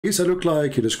Isa look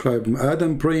like? He described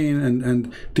Adam praying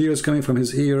and tears coming from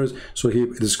his ears. So he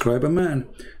described a man.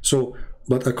 So,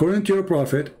 but according to your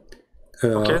prophet,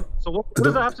 okay. So what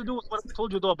does that have to do with what I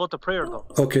told you though about the prayer though?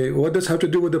 Okay, what does have to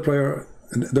do with the prayer?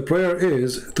 The prayer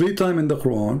is 3 times in the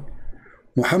Quran.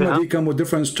 Muhammad, he come with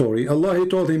different story. Allah, he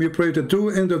told him, you pray to 2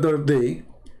 end of the day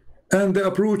and the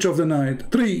approach of the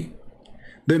night, 3.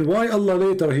 Then why Allah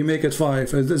later he make it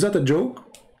 5? Is that a joke?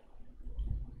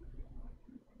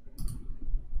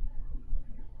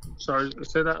 Sorry,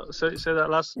 say that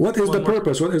last. What is the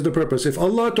purpose? What is the purpose? If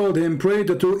Allah told him pray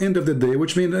the 2 end of the day,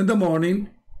 which means in the morning,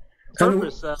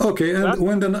 purpose, and, okay, and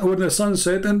when the sun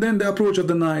set, and then the approach of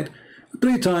the night,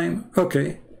 3 times.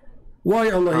 Okay,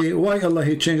 why Allah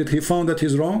he changed it? He found that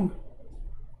he's wrong.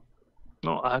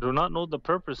 No, I do not know the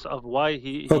purpose of why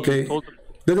he okay. Told him.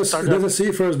 Let us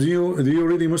see first. Do you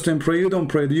really Muslim pray? You don't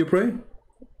pray. Do you pray?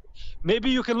 Maybe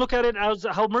you can look at it as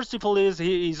how merciful he is.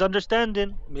 He's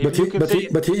understanding. Maybe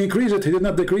but he increased it. He did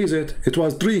not decrease it. It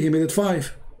was 3. He made it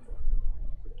 5.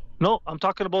 No, I'm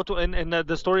talking about in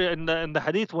the story in the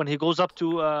hadith when he goes up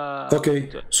to.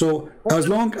 Okay, so as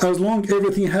long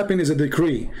everything happened is a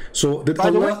decree. So did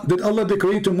Allah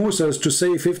decree to Moses to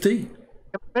say 50?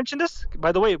 Can I mention this?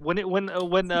 By the way,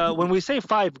 when we say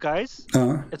 5, guys,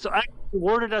 it's actually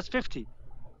worded as 50.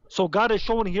 So God is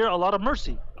showing here a lot of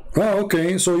mercy. Oh,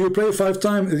 okay. So you pray 5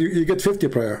 times, you get 50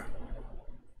 prayer.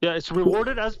 Yeah, it's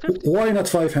rewarded as 50. Why not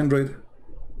 500?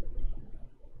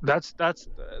 That's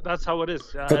how it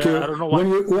is. Okay. I don't know why.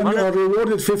 When you are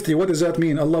rewarded 50, what does that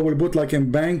mean? Allah will put like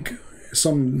in bank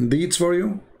some deeds for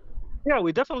you? Yeah,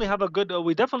 we definitely have a good.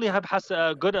 We definitely has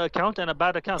a good account and a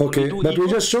bad account. Okay, but we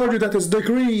just showed you that it's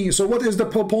decree. So what is the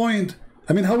point?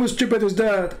 I mean, how stupid is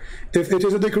that? If it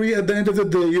is a decree at the end of the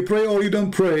day, you pray or you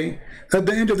don't pray. At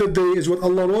the end of the day, is what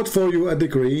Allah wrote for you. A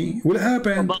decree will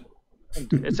happen.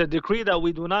 It's a decree that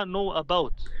we do not know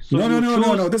about. So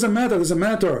no. Doesn't matter. Doesn't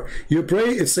matter. You pray.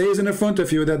 It says in front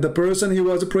of you that the person he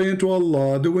was praying to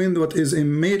Allah, doing what is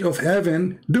in made of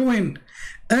heaven, doing.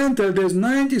 Until there's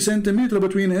 90 centimeters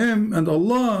between him and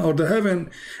Allah or the heaven,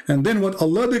 and then what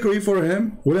Allah decree for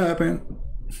him will happen.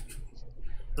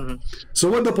 So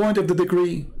what the point of the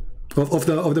decree of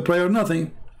the prayer?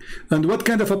 Nothing. And what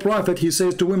kind of a prophet he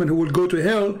says to women who will go to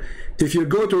hell? If you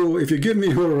give me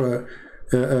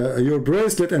your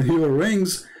bracelet and your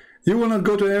rings, you will not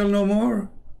go to hell no more.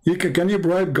 Can you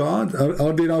bribe God?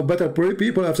 Are they now better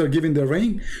people after giving the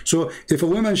ring? So if a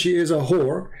woman, she is a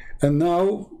whore, and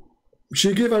now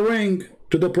she give a ring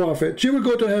to the prophet, she will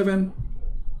go to heaven.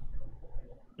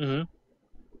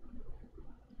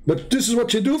 But this is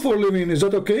what you do for a living. Is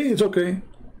that okay? It's okay.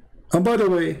 And by the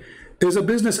way, is a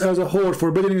business as a whole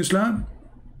forbidden in Islam?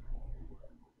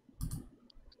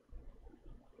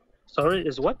 Sorry,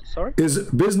 is what? Sorry? Is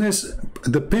business,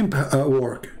 the pimp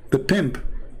work, the pimp,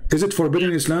 is it forbidden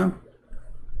in Islam?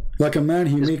 Like a man,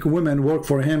 he make women work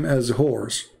for him as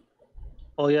whores.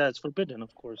 Oh yeah, it's forbidden,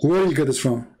 of course. Where do you get this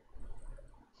from?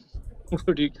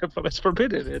 Where do you get from? It's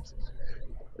forbidden. It's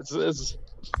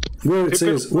where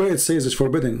it says it's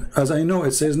forbidden. As I know,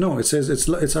 it says no. It says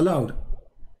it's allowed.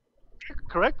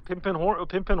 Correct. Pimping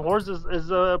whores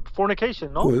is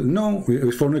fornication. No. Well,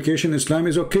 no, fornication in Islam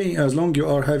is okay as long you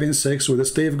are having sex with the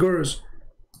slave girls.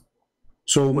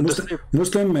 So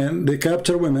Muslim men, they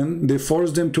capture women, they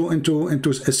force them into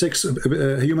a sex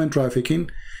human trafficking,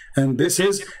 and this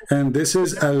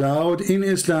is allowed in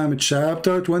Islam,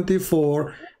 chapter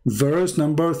 24, verse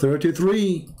number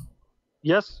 33.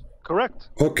 Yes, correct.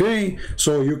 Okay,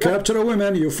 so you capture a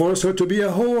woman, you force her to be a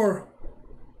whore.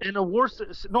 In a worse,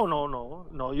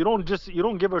 no. You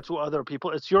don't give her to other people.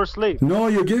 It's your slave. No,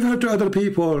 you give her to other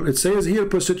people. It says here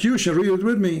prostitution. Read it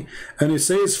with me, and it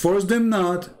says force them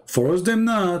not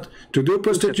to do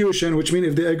prostitution, which means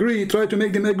if they agree, try to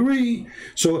make them agree.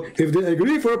 So if they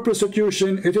agree for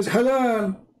prostitution, it is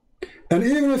halal, and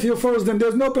even if you force them,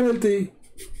 there's no penalty.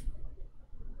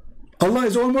 Allah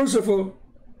is all merciful.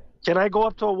 Can I go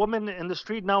up to a woman in the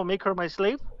street now and make her my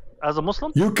slave as a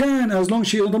Muslim? You can, as long as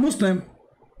she is not a Muslim.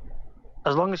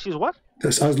 As long as she's what?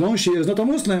 Yes, as long as she is not a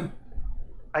Muslim.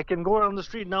 I can go on the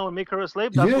street now and make her a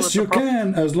slave? Yes, you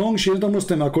can. As long as she is not a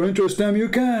Muslim. According to Islam, you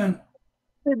can.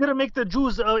 They didn't make the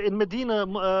Jews in Medina.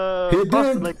 He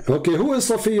did. Okay, who is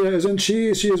Safiya? Isn't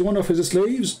she? She is one of his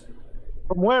slaves.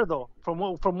 From where though? From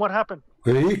what happened?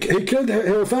 He killed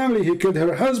her family. He killed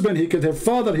her husband. He killed her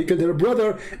father. He killed her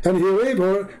brother, and he raped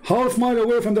her half-mile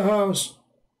away from the house.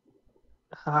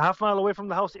 A half-mile away from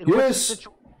the house. Yes.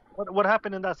 What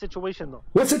happened in that situation though?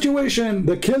 What situation?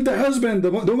 They killed the husband.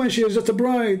 The woman, she is just a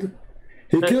bride.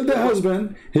 He killed the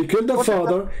husband, he killed the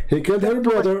father, he killed her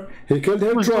brother, he killed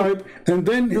her tribe, and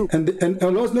then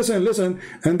listen,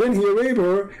 and then he raped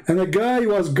her, and a guy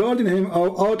was guarding him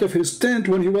out of his tent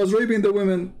when he was raping the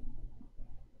women.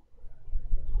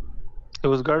 He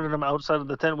was guarding him outside of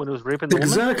the tent when he was raping the woman?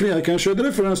 Exactly, I can show the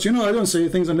reference. You know, I don't say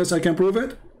things unless I can prove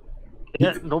it.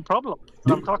 Yeah, no problem.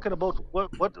 I'm talking about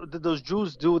what did those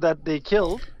Jews do that they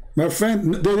killed? My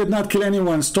friend, they did not kill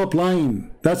anyone. Stop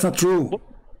lying. That's not true.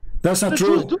 That's not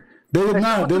true. They did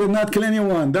not. They did not kill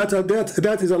anyone.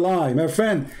 That is a lie, my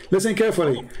friend. Listen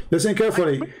carefully. Listen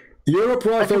carefully. Your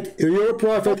prophet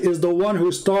is the one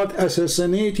who started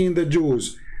assassinating the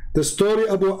Jews. The story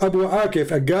about Abu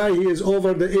Akif, a guy, he is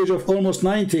over the age of almost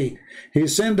 90. He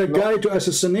sent a guy to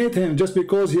assassinate him just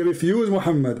because he refused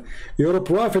Muhammad. Your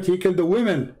prophet, he killed the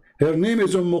women. Her name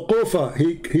is Qufa.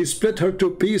 He split her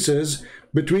to pieces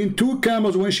between two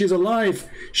camels when she's alive.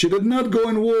 She did not go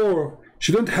in war.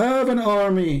 She didn't have an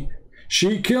army.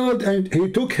 She killed, and he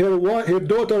took her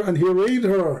daughter and he raped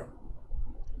her.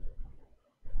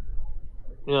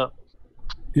 Yeah.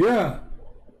 Yeah.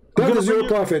 That is your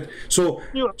prophet. So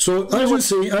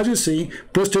as you see,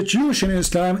 prostitution in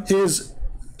Islam is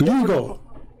legal.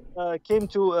 Came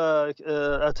to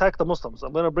attack the Muslims.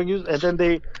 I'm going to bring you, and then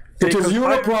they it is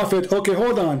your prophet. Okay,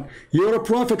 hold on. Your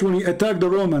prophet, when he attacked the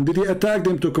Roman, did he attack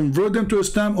them to convert them to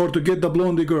Islam or to get the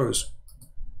blonde girls?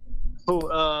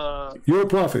 Your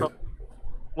prophet.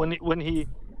 When he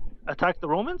attacked the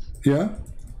Romans? Yeah.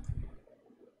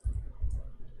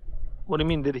 What do you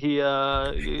mean? Did he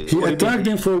attacked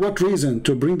them for what reason?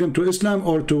 To bring them to Islam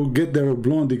or to get their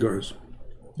blonde girls?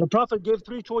 The prophet gave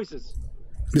three choices.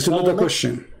 This is not the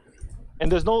question. And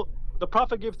there's no. The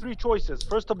prophet gave three choices.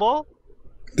 First of all,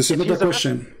 this is not the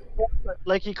question.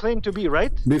 Like he claimed to be,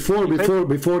 right? Before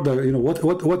the, you know,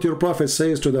 what your prophet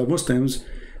says to the Muslims,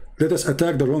 let us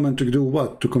attack the Roman to do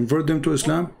what? To convert them to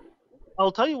Islam?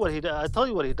 I'll tell you what he does. I'll tell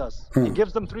you what he does. He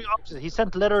gives them three options. He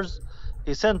sent letters.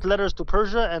 He sent letters to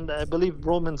Persia and I believe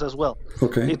Romans as well.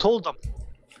 Okay. He told them,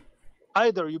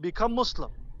 either you become Muslim,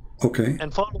 okay,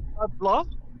 and follow God's law,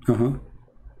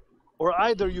 or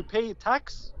either you pay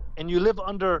tax and you live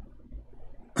under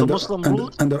the Muslim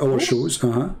rules, under our shoes,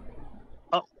 or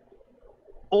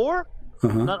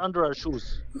not under our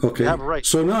shoes. Okay. You have a right.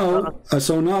 So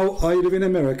now I live in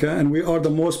America, and we are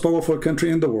the most powerful country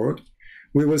in the world.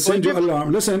 We will send you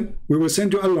alarm. Listen, we will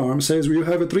send you alarm. Says you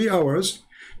have 3 hours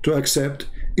to accept.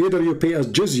 Either you pay us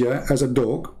jizya as a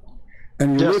dog,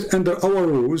 and you live under our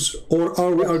rules,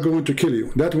 or we are going to kill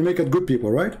you. That will make it good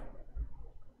people, right?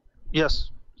 Yes.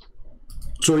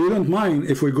 So you don't mind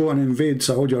if we go and invade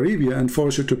Saudi Arabia and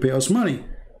force you to pay us money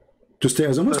to stay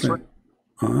as a Muslim?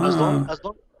 Right.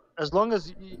 As long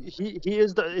as he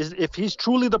is if he's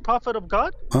truly the prophet of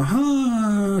God.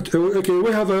 Okay,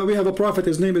 we have a prophet.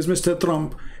 His name is Mr.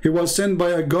 Trump. He was sent by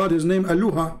a God. His name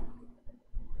Aloha.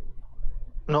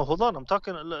 No, hold on. I'm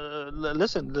talking.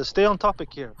 Listen, let's stay on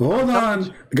topic here. Hold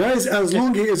on, guys. As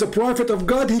long as he is a prophet of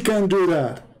God, he can do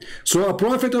that. So a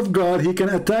prophet of God, he can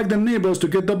attack the neighbors to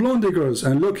get the blonde girls.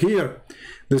 And look here,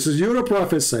 this is your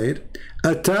prophet said,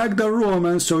 attack the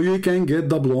Romans so you can get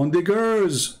the blonde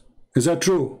girls. Is that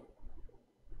true?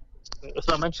 It's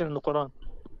not mentioned in the Quran.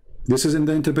 This is in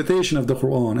the interpretation of the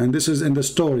Quran, and this is in the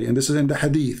story, and this is in the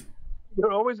Hadith.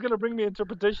 You're always going to bring me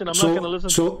interpretation. I'm not going to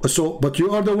listen. But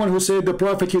you are the one who said the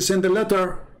prophet, he sent the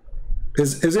letter.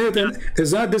 Is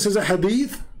this is a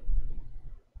Hadith?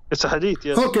 It's a Hadith,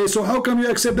 yes. Okay, so how come you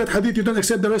accept that Hadith? You don't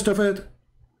accept the rest of it?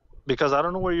 Because I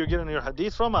don't know where you're getting your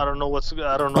Hadith from. I don't know what's.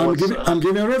 I'm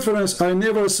giving a reference. I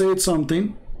never said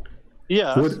something.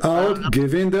 Yeah. Without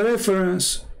giving the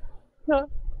reference. Yeah.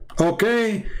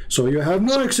 Okay, so you have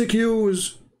no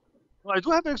excuse. I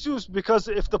do have an excuse, because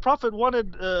if the prophet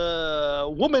wanted a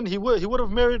woman, he would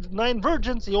have married 9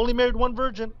 virgins. He only married 1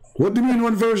 virgin. What do you mean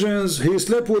 1 virgins? He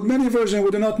slept with many virgins. We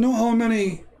do not know how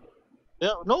many.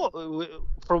 Yeah, no,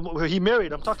 from he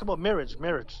married. I'm talking about marriage.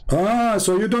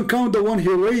 So you don't count the one he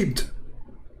raped.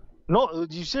 No,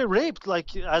 you say raped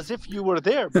like as if you were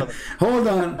there, brother. Hold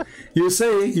on. You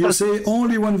say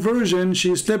only 1 virgin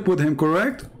she slept with him,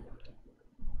 correct?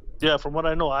 Yeah, from what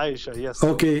I know, Aisha, yes.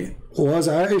 Okay, was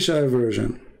Aisha a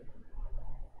virgin?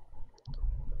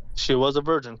 She was a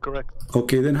virgin, correct.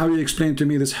 Okay, then how do you explain to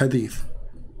me this hadith?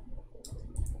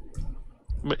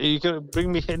 You can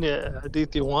bring me any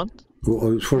hadith you want.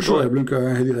 Well, for sure, I bring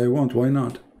a hadith I want. Why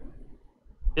not?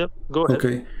 Yep, go ahead.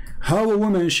 Okay, how a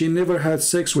woman, she never had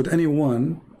sex with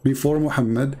anyone before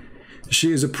Muhammad.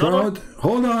 She is proud.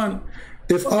 Hold on.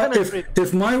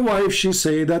 If my wife, she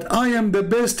say that I am the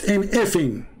best in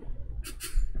effing.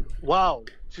 Wow,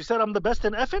 she said I'm the best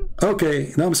in effing?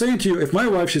 Okay, now I'm saying to you, if my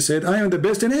wife, she said I am the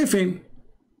best in effing.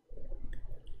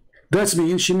 That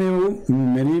means she knew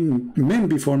many men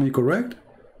before me, correct?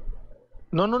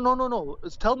 No.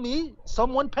 Tell me,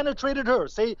 someone penetrated her.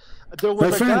 Say there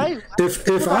was My friend, guy. if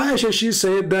Aisha, she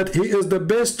said that he is the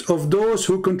best of those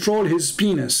who control his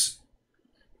penis.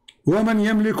 وَمَنْ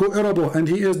يَمْلِكُ إِرَبُهُ, and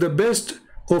he is the best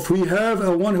of we have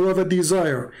a one who have a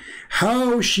desire.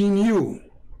 How she knew?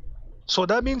 So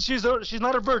that means she's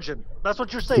not a virgin. That's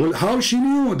what you're saying. Well, how she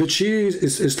knew? Did she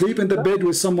sleep in the bed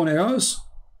with someone else?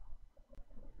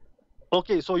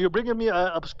 Okay, so you're bringing me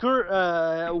an obscure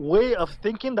way of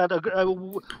thinking that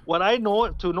what I know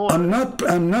to know. I'm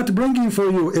not bringing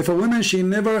for you. If a woman, she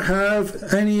never have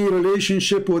any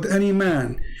relationship with any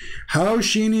man, how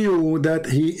she knew that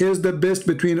he is the best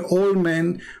between all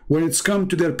men when it's come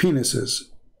to their penises?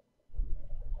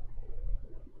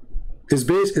 Is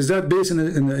that based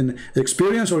in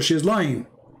experience, or she's lying?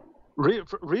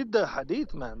 Read the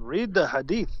hadith, man. Read the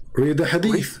hadith. Read the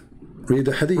hadith. Read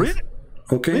the hadith. Read it.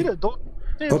 Okay. Read it.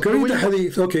 Okay, read the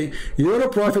hadith. Okay, your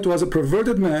prophet was a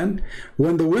perverted man.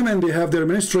 When the women, they have their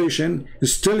menstruation,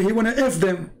 still he wanna F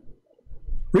them.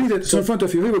 Read it. It's in front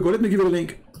of you. Here we go. Let me give you the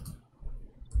link.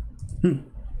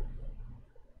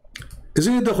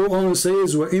 Isn't it the Quran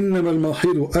says وَإِنَّمَا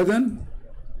الْمَحِيضُ أَذًى,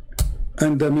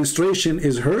 and the menstruation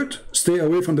is hurt? Stay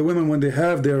away from the women when they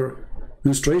have their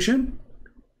menstruation.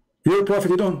 Your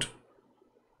prophet, you don't.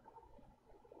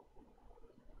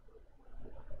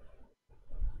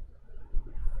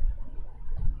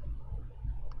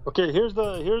 Okay, here's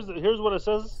what it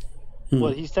says.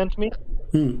 What he sent me.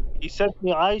 He sent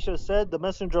me. Aisha said, the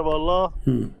Messenger of Allah,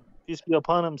 peace be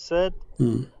upon him, said.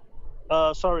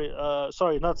 Sorry,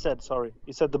 not said. Sorry.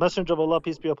 He said the Messenger of Allah,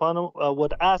 peace be upon him,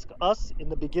 would ask us in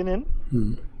the beginning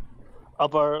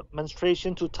of our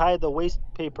menstruation to tie the waist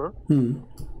paper,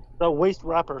 the waist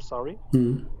wrapper. Sorry.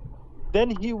 Then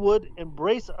he would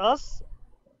embrace us,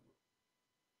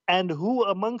 and who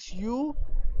amongst you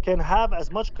can have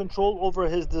as much control over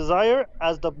his desire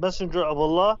as the Messenger of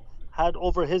Allah had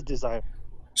over his desire.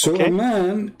 So a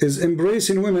man is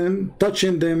embracing women,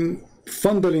 touching them,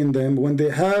 fondling them when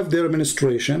they have their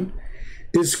menstruation,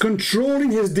 is controlling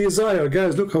his desire.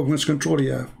 Guys, look how much control he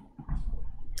have.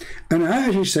 And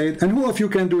Aisha said, and who of you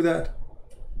can do that?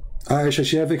 Aisha,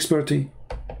 she have expertise.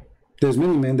 There's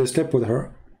many men, they slept with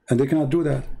her, and they cannot do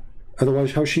that.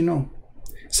 Otherwise, how she know?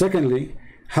 Secondly,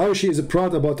 how she is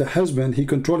proud about the husband. He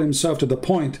controlled himself to the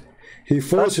point he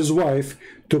forced his wife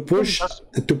to push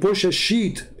a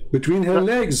sheet between her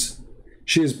legs.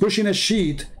 She is pushing a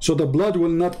sheet so the blood will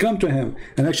not come to him.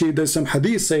 And actually, there's some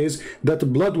hadith says that the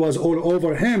blood was all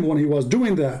over him when he was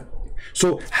doing that.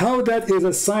 So how that is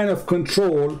a sign of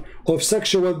control of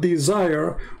sexual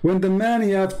desire when the man,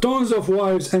 he have tons of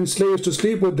wives and slaves to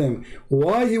sleep with them?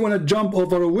 Why he want to jump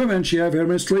over a woman? She have her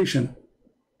menstruation.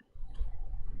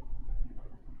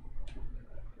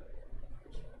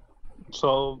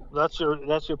 So that's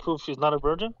your proof she's not a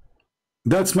virgin?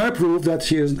 That's my proof that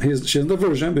she's the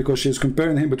virgin, because she's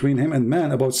comparing him between him and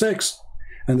man about sex.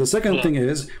 And the second thing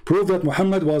is prove that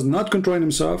Muhammad was not controlling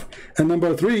himself. And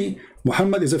number three,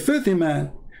 Muhammad is a filthy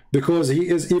man because he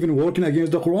is even working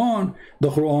against the Quran. The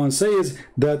Quran says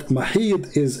that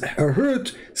mahid is a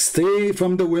hurt. Stay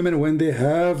from the women when they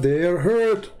have their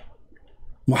hurt.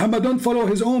 Muhammad don't follow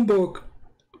his own book.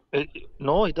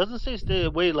 No, he doesn't say stay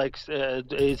away. Like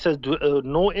it says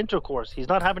no intercourse. He's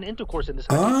not having intercourse in this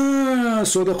hadith.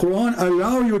 So the Quran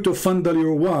allow you to fondle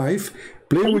your wife,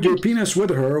 play with your penis with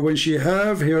her when she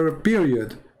have her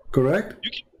period, correct?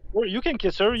 You can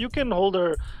kiss her. You can hold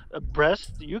her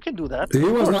breast. You can do that.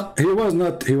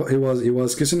 He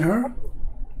was kissing her.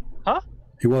 Huh?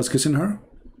 He was kissing her.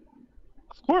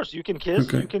 Of course, you can kiss.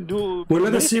 Okay. You can do. Well,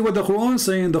 let us see what the Quran is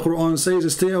saying. The Quran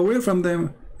says stay away from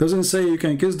them. Doesn't say you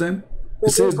can kiss them. It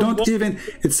says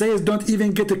don't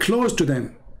even get close to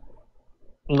them.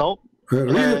 No.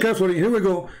 Read it carefully. Here we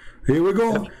go.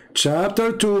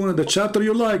 Chapter 2, the chapter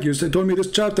you like. You told me this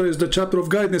chapter is the chapter of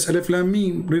guidance. Alif Lam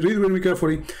Mim. Read it very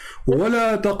carefully.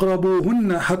 وَلَا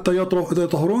تَقْرَبُوهُنَّ حَتَّى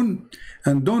يَطْهُرْنَ,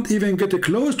 and don't even get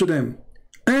close to them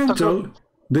until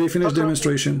they finish their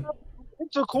menstruation.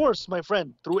 Intercourse, my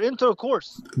friend. Through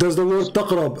intercourse. Does the word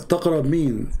taqrab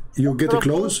mean you get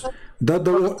close? That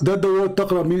the word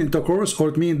taqrab mean intercourse, or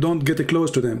it mean don't get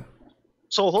close to them?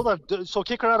 So hold on. So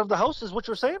kick her out of the house is what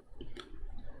you're saying?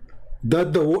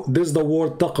 Does the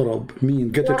word taqrab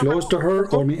mean get close to her,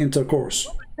 or mean intercourse?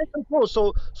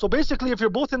 So basically, if you're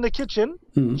both in the kitchen,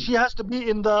 she has to be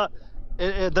in the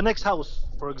next house,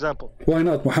 for example. Why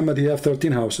not? Muhammad, he have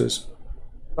 13 houses.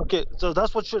 Okay, so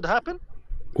that's what should happen?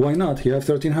 Why not? He have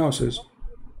 13 houses.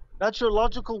 That's your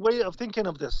logical way of thinking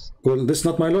of this. Well, this is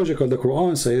not my logical. The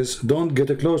Quran says don't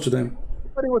get close to them.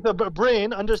 anybody with a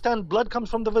brain understand blood comes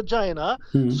from the vagina,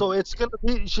 so it's gonna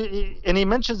be. And he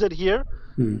mentions it here,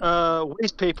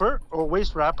 waste paper or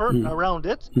waste wrapper around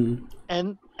it,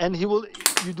 and he will.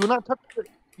 You do not touch it.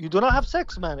 You do not have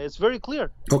sex, man. It's very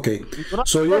clear. Okay.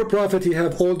 So your prophet, he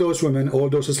have all those women, all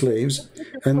those slaves,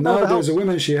 and now there's a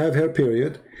woman, she have her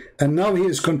period, and now he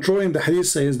is controlling. The hadith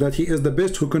says that he is the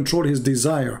best who control his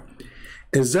desire.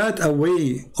 Is that a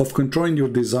way of controlling your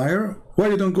desire? Why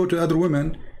you don't go to other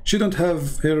women? She don't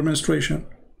have her menstruation.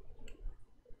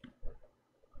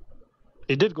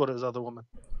 He did go to his other woman.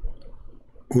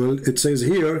 Well, it says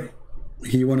here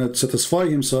he wanted to satisfy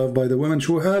himself by the women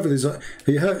who have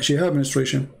she have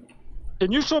menstruation.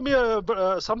 Can you show me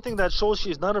something that shows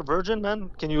she's not a virgin, man?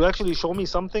 Can you actually show me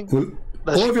something? Well,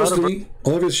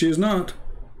 obviously she is not.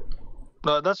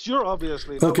 No, that's your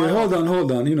obviously. Okay, hold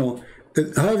on. You know,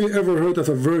 have you ever heard of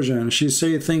a virgin? She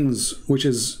say things which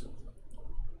is,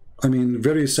 I mean,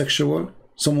 very sexual.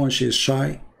 Someone she is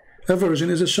shy. A virgin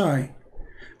is a shy.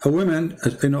 A woman,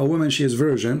 you know, a woman she is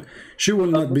virgin. She will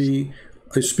not be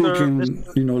speaking,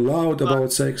 you know, loud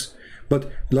about sex. But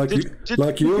like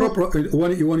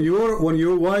when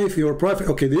your wife, your prophet,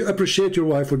 okay, they appreciate your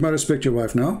wife, would not respect your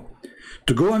wife now,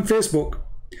 to go on Facebook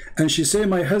and she say,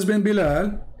 my husband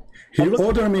Bilal, he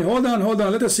ordered me. Hold on.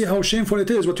 Let us see how shameful it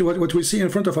is. What we see in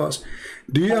front of us.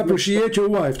 Do you appreciate your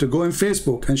wife to go on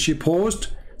Facebook and she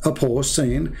post a post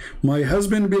saying, my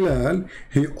husband Bilal,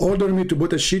 he ordered me to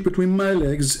put a sheet between my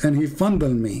legs and he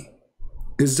fondled me?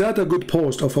 Is that a good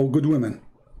post of a good woman?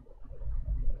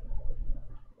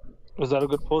 Is that a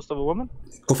good post of a woman?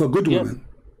 Of a good woman.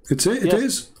 It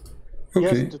is?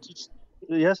 Okay.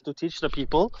 Yes, to teach the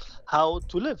people how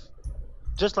to live.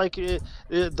 Just like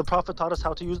the Prophet taught us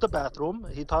how to use the bathroom,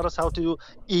 he taught us how to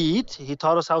eat, he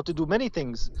taught us how to do many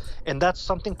things. And that's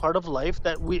something part of life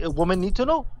that women need to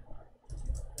know.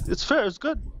 It's fair, it's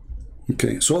good.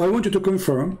 Okay, so I want you to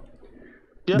confirm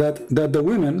that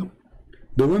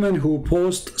the women who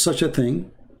post such a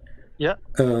thing,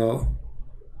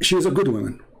 she is a good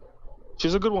woman.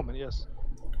 She's a good woman, yes.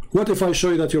 What if I show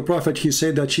you that your prophet, he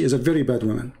said that she is a very bad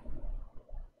woman?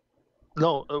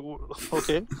 No,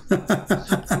 okay.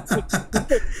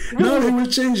 Now he will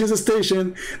change his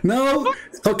station. Now,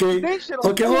 okay,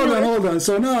 hold on.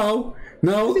 So now,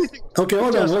 okay,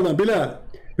 hold on, Bilal.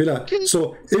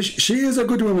 So she is a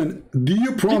good woman. Do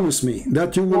you promise me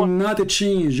that you will not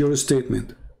change your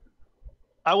statement?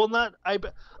 I will not.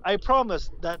 I promise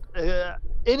that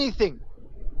anything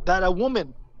that a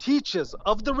woman teaches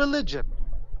of the religion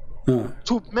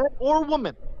to men or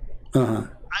women,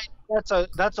 that's a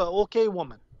okay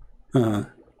woman. And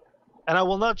I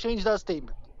will not change that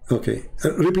statement. Okay.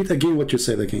 Repeat again what you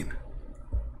said again.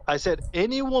 I said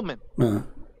any woman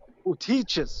who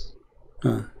teaches,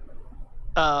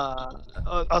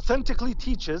 authentically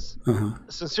teaches,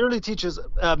 sincerely teaches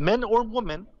men or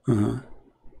women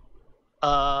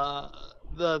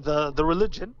the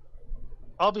religion,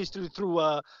 obviously through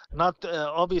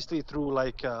obviously through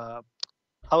like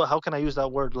how can I use that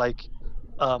word, like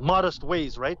modest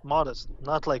ways, right? Modest,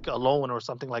 not like alone or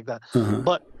something like that,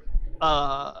 but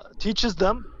teaches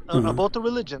them about the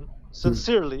religion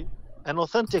sincerely and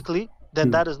authentically,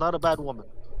 then that is not a bad woman.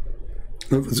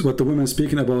 What the woman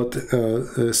speaking about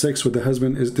sex with the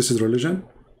husband this is religion?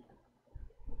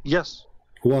 Yes.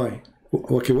 Why?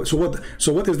 Okay, so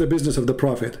what is the business of the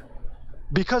prophet?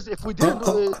 Because if we didn't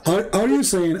are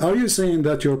you saying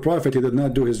that your prophet, he did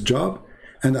not do his job,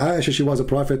 and Aisha, she was a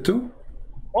prophet too?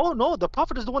 Oh no, the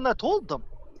prophet is the one that told them.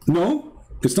 No,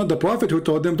 it's not the prophet who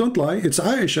told them. Don't lie. It's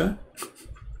Aisha.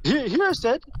 Here it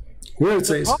said. Where it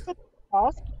says.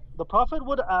 The prophet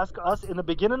would ask us in the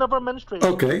beginning of our menstruation.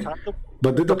 Okay,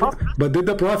 but did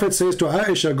the prophet says to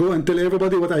Aisha, go and tell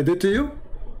everybody what I did to you?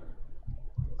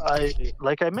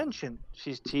 Like I mentioned,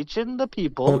 she's teaching the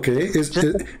people. Okay, is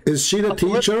she the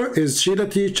teacher? Is she the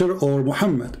teacher or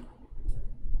Muhammad?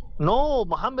 No,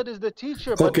 Muhammad is the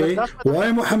teacher. Okay,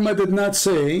 why Muhammad did not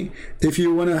say, if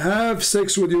you want to have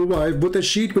sex with your wife, put a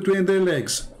sheet between their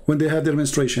legs when they have their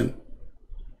menstruation?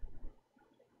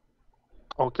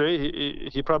 Okay,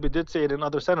 he probably did say it in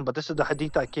other sentence, but this is the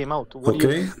hadith that came out. Why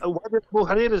did Abu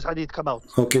Hurairah's hadith come out?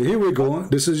 Okay, here we go.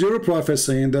 This is your prophet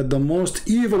saying that the most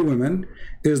evil woman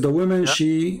is the woman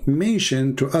she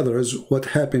mentioned to others what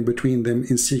happened between them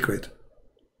in secret.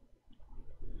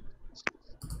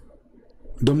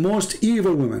 The most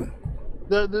evil woman.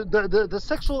 The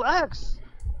sexual acts.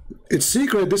 It's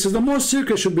secret. This is the most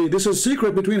secret should be. This is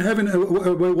secret between having a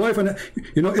wife and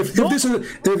if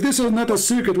this is not a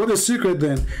secret, what is secret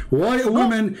then? Why a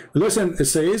woman? Listen, it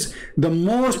says the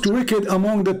most wicked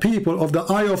among the people of the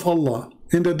eye of Allah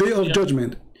in the day of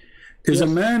judgment. is a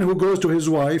man who goes to his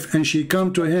wife and she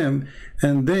come to him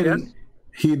and then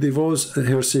he divulges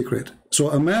her secret. So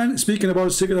a man speaking about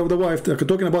the secret of the wife,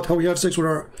 talking about how he have sex with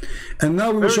her, and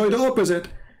now we will show you the opposite.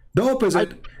 The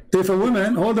opposite. If a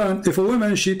woman, hold on, if a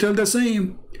woman, she tell the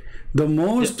same.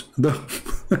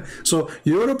 So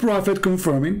you're a prophet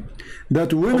confirming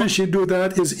that women she do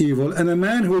that is evil, and a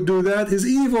man who do that is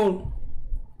evil.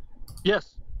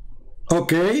 Yes.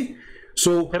 Okay.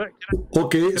 So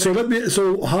okay. So let me.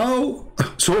 So how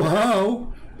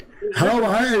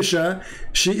Aisha,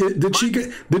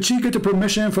 did she get a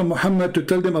permission from Muhammad to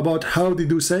tell them about how they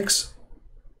do sex?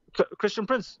 Christian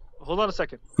Prince, hold on a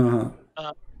second.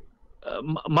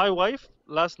 My wife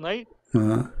last night,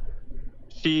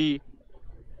 she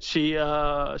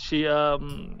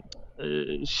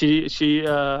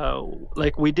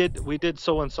like we did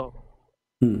so and so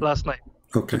last night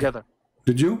together.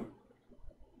 Did you?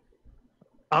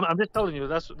 I'm just telling you,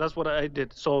 that's what I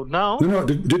did. So now no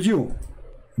did you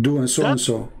do and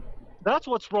so? That's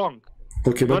what's wrong.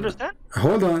 Okay, you understand?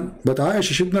 Hold on, but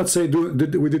Aisha should not say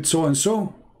we did so and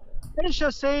so.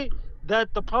 Aisha say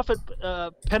that the Prophet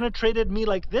penetrated me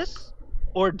like this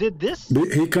or did this.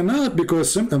 He cannot,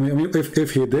 because I mean,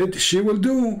 if he did, she will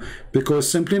do,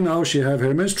 because simply now she have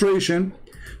her menstruation,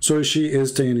 so she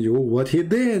is telling you what he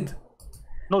did.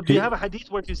 No, do you have a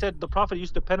hadith where he said the Prophet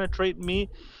used to penetrate me?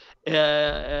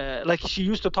 Like she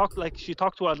used to talk, like she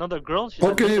talked to another girl.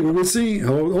 Okay, we will see.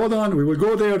 Hold on, we will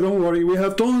go there. Don't worry. We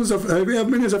have tons of, we have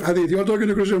minutes of hadith. You're talking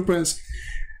to Christian Prince.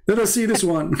 Let us see this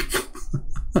one.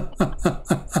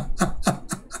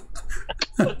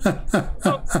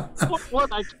 What?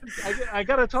 I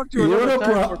gotta talk to you. You're a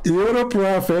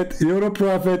prophet. You're a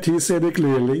prophet. He said it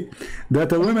clearly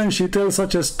that a woman she tells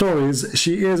such a stories,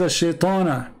 she is a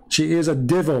shaitana. She is a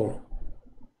devil.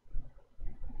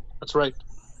 That's right.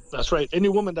 That's right. Any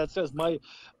woman that says my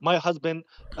husband,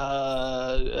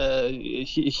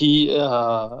 he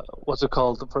what's it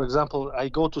called? For example, I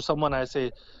go to someone, I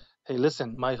say, hey,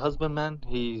 listen, my husband, man,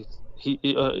 he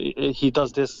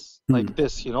does this like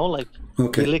this, you know, like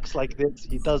he licks like this.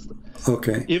 He does.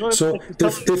 Okay. You know, so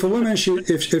if a woman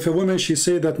she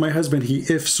say that my husband he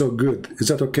ifs so good, is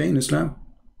that okay in Islam?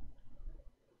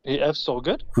 He ifs so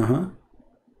good.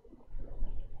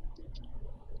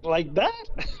 Like that?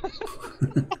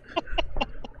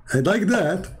 I like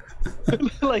that.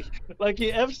 like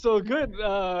he F's so good.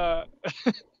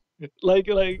 Like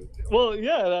well,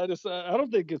 yeah, that is, I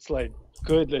don't think it's like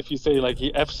good if you say like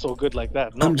he F's so good like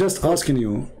that. No. I'm just asking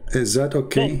you, is that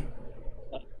okay?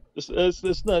 No.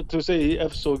 It's not to say he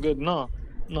F's so good. No,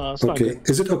 it's not good.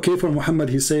 Is it okay for Muhammad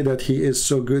he say that he is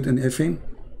so good in effing?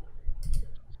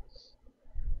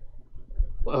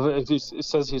 If he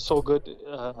says he's so good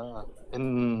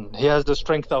and he has the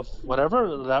strength of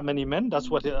whatever, that many men, that's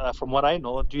what from what I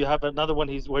know. Do you have another one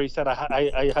where he said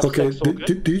I have sex so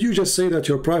good? Did you just say that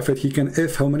your prophet he can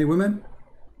F how many women?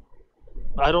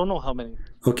 I don't know how many.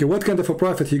 Okay, what kind of a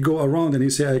prophet he go around and he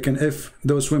say I can F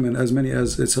those women as many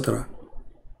as etc.?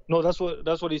 No, that's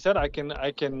what he said. I can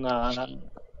have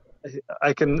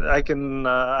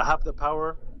the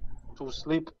power to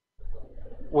sleep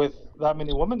with that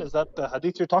many women. Is that the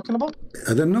hadith you're talking about?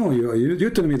 I don't know. You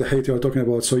tell me the hadith you're talking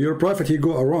about. So your prophet he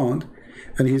go around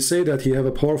and he say that he have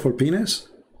a powerful penis?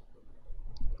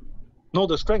 No,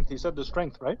 the strength. He said the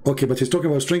strength, right? Okay, but he's talking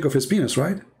about strength of his penis,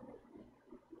 right?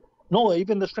 No,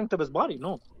 even the strength of his body.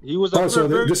 No, he was.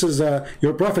 This is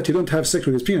your prophet. He don't have sex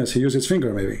with his penis. He uses his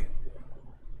finger, maybe.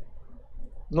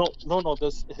 No.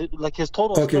 This like his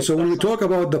total. Okay, so when you talk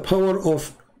about the power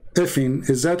of effing,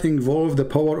 is that involve the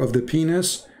power of the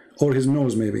penis or his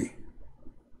nose, maybe?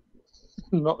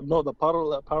 No. The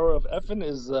power of effing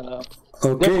is.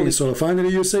 Okay, so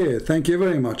finally you say it. Thank you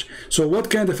very much. So what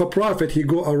kind of a prophet he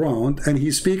go around and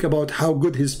he speak about how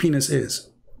good his penis is?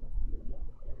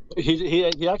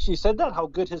 He actually said that, how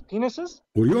good his penis is?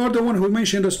 Well, you are the one who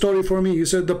mentioned the story for me. You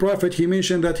said the prophet, he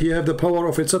mentioned that he have the power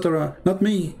of etc. Not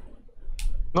me.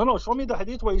 No, show me the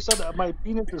hadith where he said that my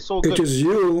penis is so good. It is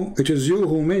you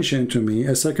who mentioned to me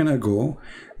a second ago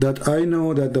that I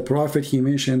know that the prophet, he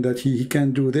mentioned that he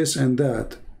can do this and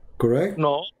that. Correct?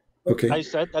 No. Okay. I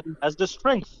said that he has the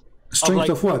strength. Strength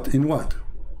of what? In what?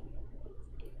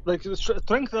 Like the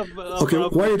strength of... Okay,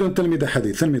 why you don't tell me the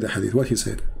hadith? Tell me the hadith, what he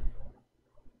said.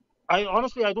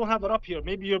 Honestly, I don't have it up here.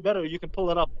 Maybe you're better. You can pull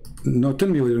it up. No, tell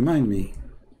me, remind me.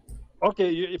 Okay,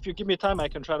 if you give me time, I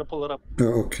can try to pull it up.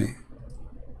 Okay.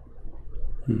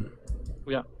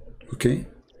 Yeah. Okay.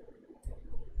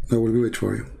 I will wait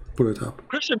for you. Pull it up.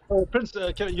 Christian Prince,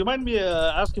 can you mind me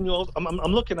asking you?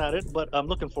 I'm looking at it, but I'm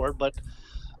looking for it. But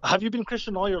have you been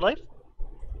Christian all your life?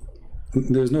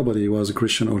 There's nobody who was a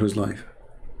Christian all his life.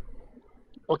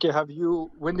 Okay,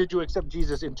 when did you accept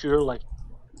Jesus into your life?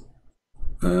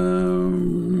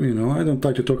 You know, I don't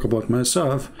like to talk about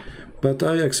myself, but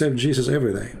I accept Jesus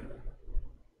every day.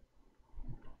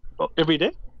 Oh, every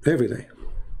day? Every day.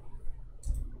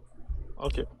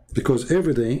 Okay. Because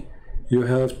every day you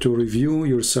have to review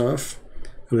yourself,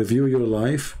 review your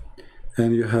life,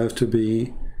 and you have to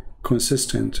be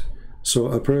consistent. So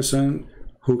a person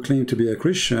who claims to be a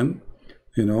Christian,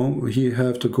 you know, he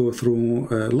have to go through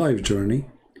a life journey.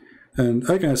 And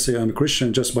I can say I'm a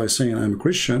Christian just by saying I'm a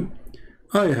Christian.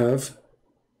 I have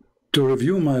to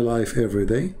review my life every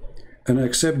day and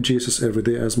accept Jesus every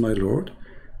day as my Lord.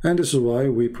 And this is why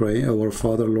we pray, our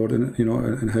Father, Lord,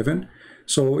 in heaven.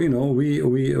 So, you know,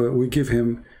 we give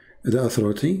him the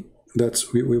authority.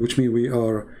 Which means we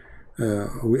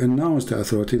announce the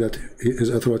authority that his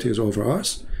authority is over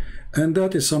us. And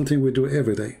that is something we do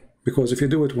every day. Because if you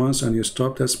do it once and you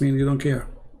stop, that means you don't care.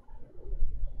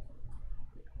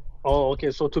 Oh,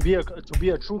 okay. So to be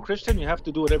a true Christian, you have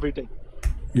to do it every day.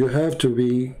 You have to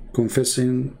be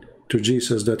confessing to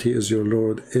Jesus that he is your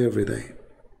Lord every day.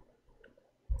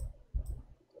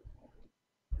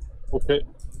 Okay.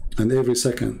 And every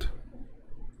second.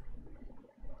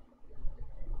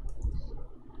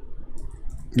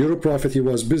 Your prophet, he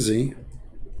was busy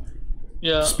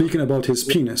speaking about his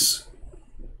penis.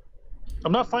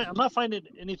 I'm not finding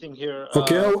anything here.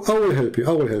 Okay, I will help you.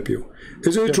 I will help you.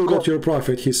 Is it true that your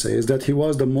prophet, he says that he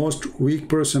was the most weak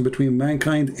person between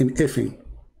mankind in effing?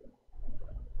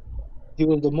 He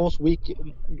was the most weak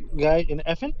guy in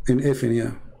effing? In effing,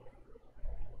 yeah.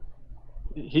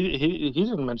 He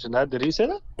didn't mention that. Did he say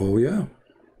that? Oh, yeah.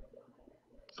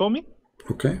 Show me.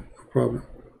 Okay, no problem.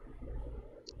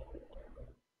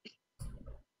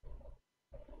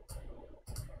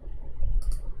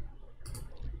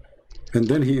 And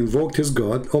then he invoked his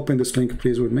God. Open this link,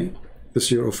 please, with me. This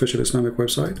is your official Islamic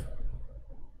website.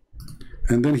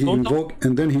 And then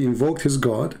he invoked his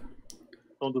God.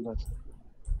 Don't do that.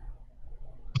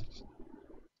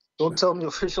 Don't tell me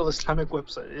official Islamic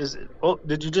website. Is it? Oh,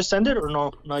 did you just send it or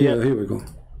no? Not yet. Yeah, here we go.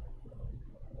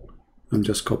 I'm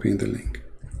just copying the link.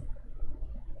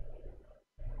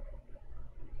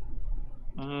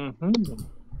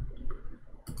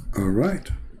 All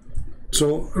right.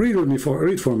 So read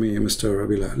for me, Mr.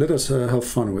 Bilal. Let us have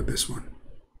fun with this one.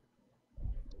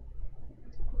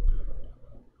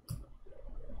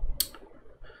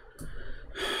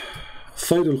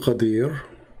 Fayd al-Qadir,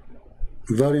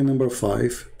 volume number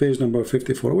 5, page number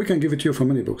 54. We can give it to you from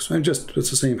many books. It's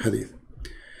the same hadith.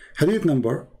 Hadith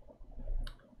number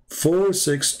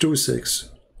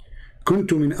 4626.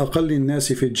 كنت من أقل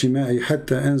الناس في الجماع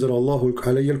حتى أنزل الله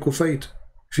علي الكفيت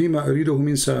فيما أريده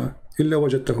من ساعة إلا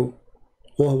وجدته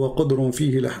وهو قدر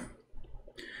فيه لحم.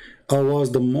 I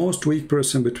was the most weak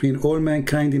person between all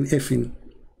mankind in effing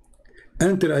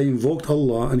until I invoked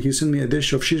Allah and he sent me a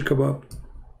dish of shish kebab.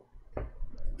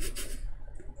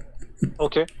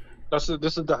 Okay, this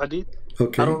is the hadith.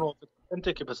 Okay. I don't know if it's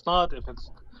authentic, if it's not, if it's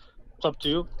up to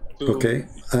you. Okay,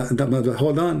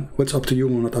 hold on. What's up to you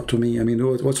or not up to me? I mean,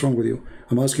 what's wrong with you?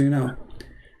 I'm asking you now.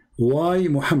 Why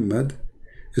Muhammad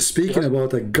is speaking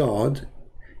about a God?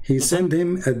 He sent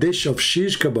him a dish of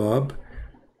shish kebab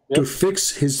to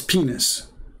fix his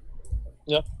penis.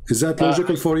 Yeah. Is that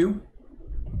logical for you?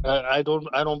 I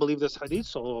don't believe this hadith,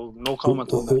 so no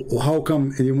comment on that. How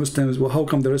come you Muslims? Well, how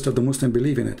come the rest of the Muslims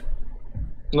believe in it?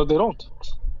 No, they don't.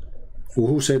 Well,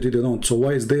 who said they don't? So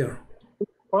why is there?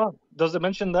 Does it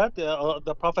mention that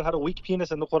the Prophet had a weak penis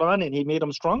in the Quran and he made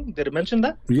him strong? Did it mention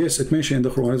that? Yes, it mentioned in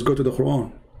the Quran. Let's go to the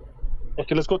Quran.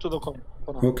 Okay, let's go to the Quran.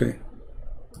 Okay.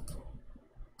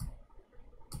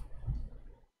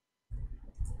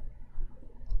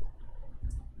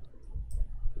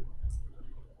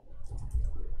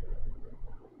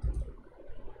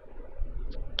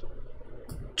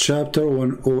 Chapter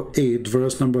 108,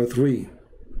 verse number 3.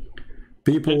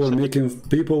 People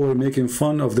were making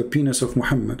fun of the penis of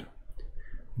Muhammad,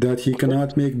 that he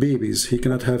cannot make babies, he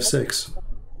cannot have sex.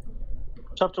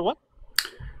 Chapter what?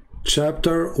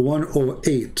 Chapter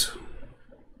 108.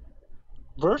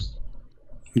 Verse?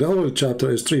 The whole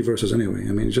chapter is 3 verses anyway.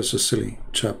 I mean, it's just a silly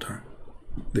chapter.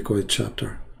 They call it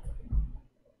chapter.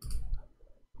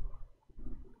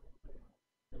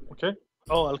 Okay.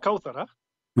 Oh, Al-Kawthar, huh?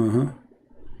 Uh-huh.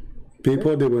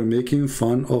 People, they were making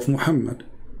fun of Muhammad,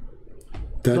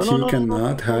 that he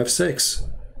cannot have sex.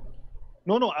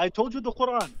 No, I told you the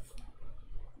Quran.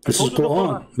 This is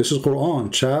Quran. This is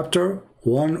Quran, chapter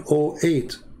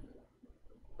 108.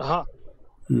 Uh-huh.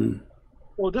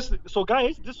 Well, so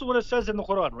guys, this is what it says in the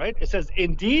Quran, right? It says,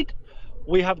 indeed,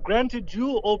 we have granted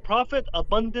you, O Prophet,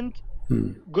 abundant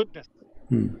goodness.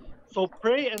 So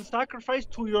pray and sacrifice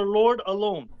to your Lord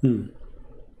alone.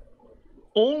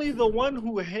 Only the one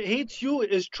who hates you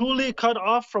is truly cut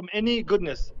off from any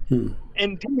goodness.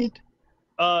 Indeed,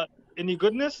 any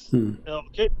goodness?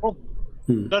 Okay,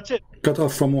 that's it. Cut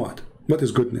off from what? What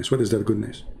is goodness? What is that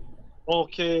goodness?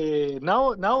 Okay,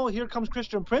 now here comes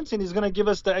Christian Prince, and he's going to give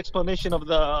us the explanation of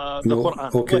the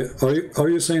Quran. Okay, are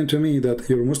you saying to me that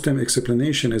your Muslim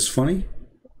explanation is funny?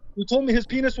 You told me his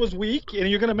penis was weak, and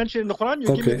you're going to mention it in the Quran.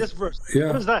 You give me this verse. Yeah.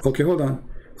 What is that? Okay, hold on.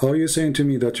 Are you saying to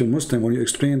me that you're Muslim when you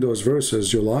explain those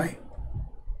verses, you lie?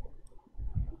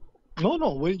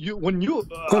 No. When you.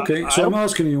 Okay, so I'm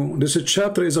asking you. This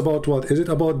chapter is about what? Is it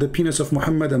about the penis of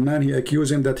Muhammad, a man he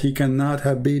accused him that he cannot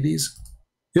have babies?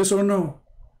 Yes or no?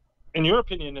 In your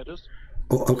opinion, it is.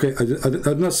 Oh, okay, I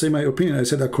did not say my opinion. I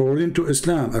said according to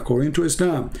Islam. According to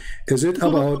Islam, is it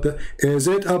about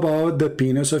the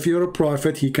penis of your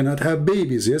prophet? He cannot have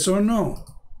babies. Yes or no?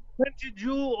 Granted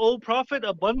you, O Prophet,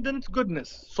 abundant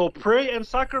goodness. So pray and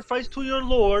sacrifice to your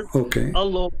Lord. Okay.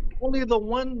 Alone. Only the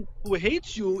one who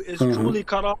hates you is truly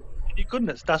cut off from any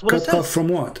goodness. That's what it says. Cut off from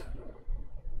what?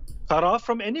 Cut off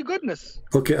from any goodness.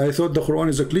 Okay, I thought the Quran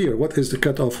is clear. What is the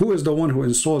cut off? Who is the one who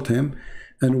insulted him,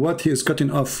 and what he is cutting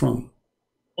off from?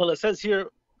 Well, it says here,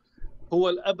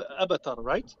 huwa al-abtar,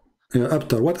 right? Yeah,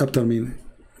 abtar. What abtar mean?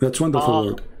 That's wonderful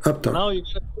word. Abtar. Now you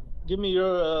give me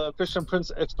your Christian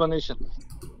Prince explanation.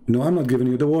 No, I'm not giving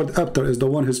you. The word abtar is the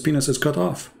one whose penis is cut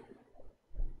off.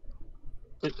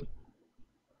 It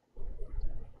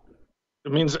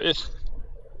means it.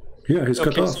 Yeah, he's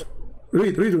cut off.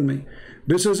 Read with me.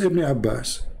 This is Ibn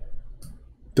Abbas.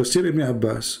 Tafsir Ibn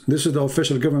Abbas. This is the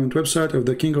official government website of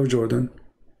the King of Jordan.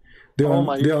 They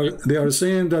are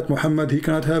saying that Muhammad, he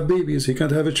cannot have babies, he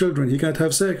can't have children, he can't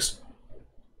have sex.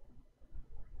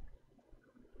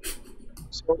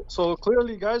 So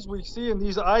clearly, guys, we see in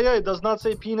these ayah, it does not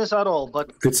say penis at all.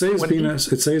 But it says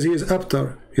penis. It says he is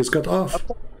abtar. He's cut off.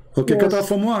 Okay, cut off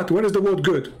from what? Where is the word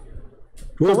good?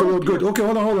 Where's the word good? Okay,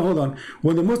 hold on.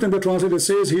 When the Muslim translator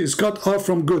says he is cut off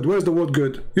from good, where's the word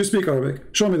good? You speak Arabic.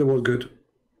 Show me the word good.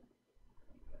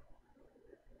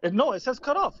 No, it says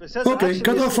cut off. It says okay,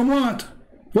 cut off from what?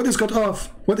 What is cut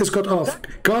off? What is cut off?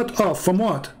 Cut off from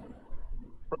what?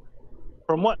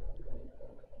 From what?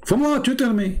 From what? You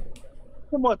tell me.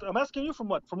 From what? I'm asking you from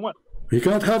what? From what? He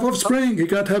can't have offspring. He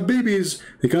can't have babies.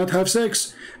 He can't have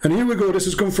sex. And here we go. This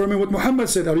is confirming what Muhammad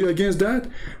said. Are you against that?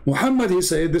 Muhammad, he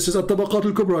said, this is At-Tabaqat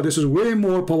al-Kubra. This is way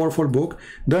more powerful book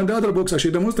than the other books.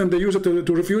 Actually, the Muslim, they use it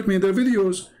to refute me in their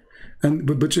videos. And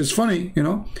which is funny, you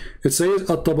know. It says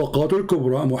At-Tabaqat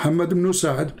al-Kubra, Muhammad ibn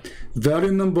Sa'd,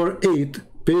 volume number 8,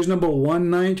 page number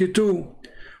 192.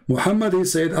 Muhammad, he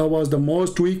said, I was the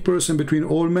most weak person between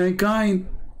all mankind.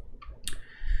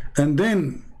 And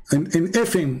then in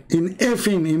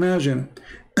effing, imagine,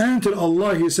 until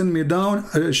Allah, he sent me down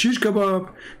a shish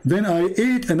kebab. Then I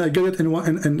ate, and I get it in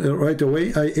right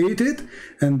away. I ate it,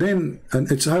 and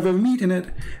it's have a meat in it.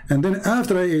 And then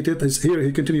after I ate it, here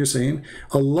he continues saying,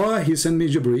 Allah, he sent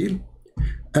me Jibreel,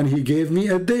 and he gave me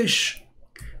a dish.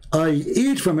 I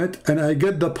eat from it, and I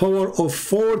get the power of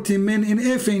 40 men in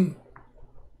effing.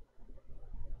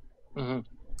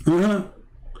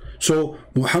 So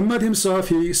Muhammad himself,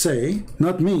 he say,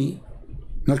 not me,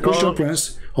 not Christian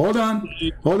Prince. Hold on.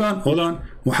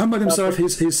 Muhammad himself,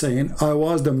 he's saying, I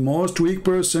was the most weak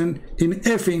person in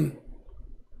effing.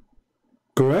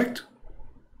 Correct?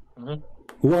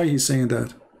 Why he's saying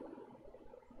that?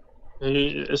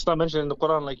 It's not mentioned in the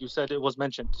Quran, like you said. It was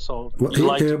mentioned. So,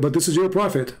 but this is your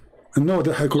prophet. And no,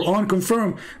 the Quran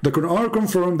confirmed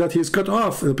that he's cut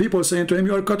off. The people are saying to him,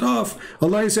 you are cut off.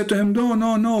 Allah said to him,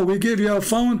 no, we give you a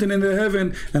fountain in the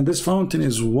heaven, and this fountain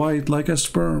is white like a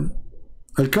sperm.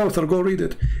 Al-Kawthar, go read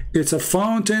it. It's a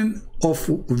fountain of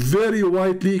very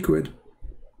white liquid.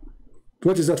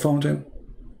 What is that fountain?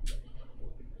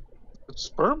 It's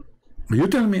sperm? You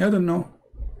tell me, I don't know.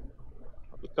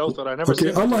 Kawthar, I never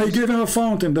okay, Allah, he gave him a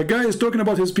fountain. The guy is talking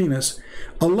about his penis.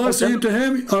 Allah saying to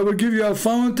him, I will give you a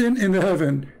fountain in the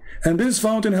heaven. And this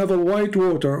fountain have a white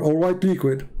water or white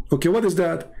liquid. Okay, what is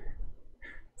that?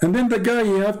 And then the guy,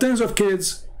 he have tens of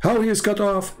kids. How he is cut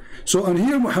off? So, and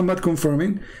here Muhammad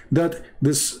confirming that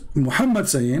this Muhammad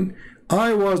saying,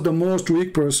 I was the most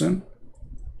weak person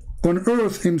on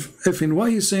earth in effing.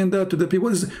 Why he's saying that to the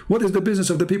people? What is the business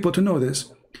of the people to know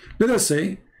this? Let us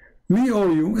say, me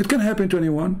or you, it can happen to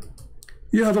anyone.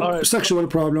 You have a sexual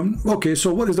problem. Okay,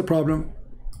 so what is the problem?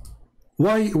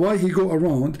 Why he go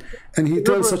around and he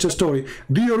tells such a story?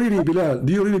 Do you really, Bilal,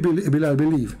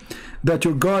 believe that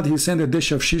your God, he sent a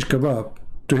dish of shish kebab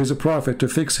to his prophet to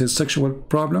fix his sexual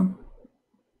problem?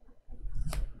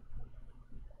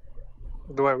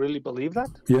 Do I really believe that?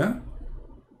 Yeah.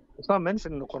 It's not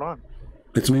mentioned in the Quran.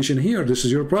 It's mentioned here. This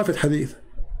is your prophet hadith.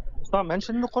 It's not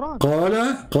mentioned in the Quran.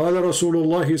 قال رسول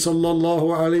الله صلى الله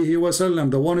عليه وسلم.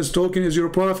 The one is talking is your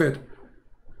prophet.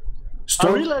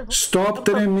 Stop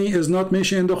telling me is not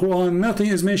mentioned in the Quran. Nothing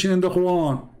is mentioned in the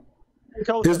Quran.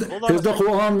 Is the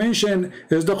Quran mentioned?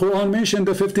 Is the Quran mentioned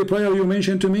the 50 prayer you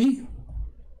mentioned to me?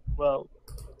 Well,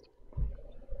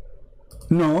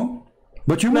 no.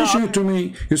 But you mentioned it to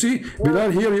me. You see, Bilal,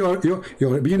 here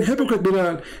you're being hypocrite,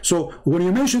 Bilal. So when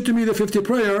you mention to me the 50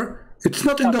 prayer, it's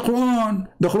not in the Quran.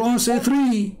 The Quran says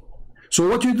 3. So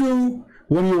what you do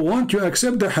when you want to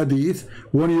accept the hadith,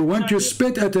 when you want to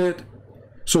spit at it.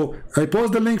 So I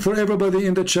post the link for everybody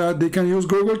in the chat. They can use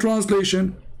Google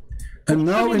Translation. And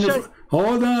now,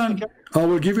 hold on. I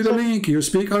will give you the link. You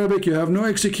speak Arabic. You have no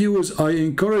excuse. I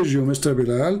encourage you, Mr.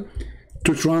 Bilal,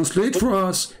 to translate for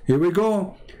us. Here we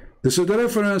go. This is the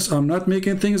reference. I'm not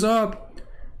making things up.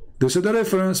 This is the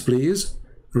reference. Please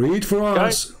read for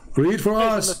us. Read for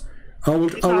us. I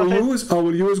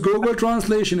will use Google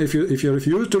Translation. If you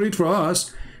refuse to read for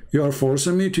us, you are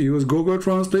forcing me to use Google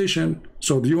Translation.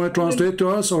 So do you want to translate to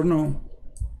us or no?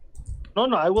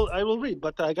 No, I will read,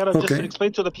 but I gotta just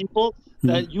explain to the people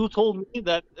that you told me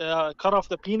that cut off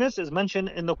the penis is mentioned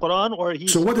in the Quran, or he.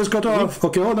 So what is cut off?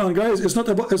 Okay, hold on, guys. It's not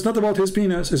about his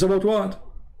penis. It's about what?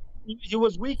 He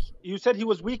was weak. You said he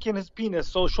was weak in his penis.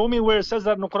 So show me where it says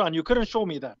that in the Quran. You couldn't show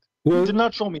me that. Well, you did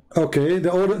not show me. Okay,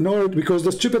 no, because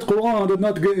the stupid Quran did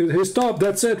not. He stopped.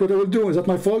 That's it. What I will do. Is that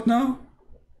my fault now?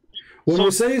 When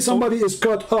you say somebody is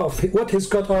cut off, what is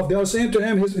cut off? They are saying to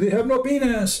him, they have no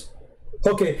penis.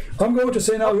 Okay, I'm going to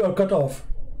say now you are cut off.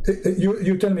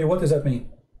 You tell me, what does that mean?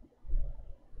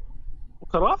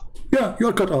 Cut off? Yeah, you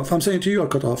are cut off. I'm saying to you, you are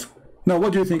cut off. Now,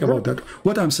 what do you think about that?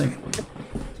 What I'm saying?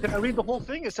 Can I read the whole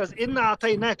thing? It says, Inna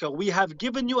ataynaka, we have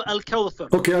given you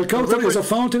al-Kawthar. Okay, al-Kawthar is a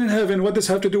fountain in heaven. What does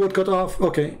have to do with cut off?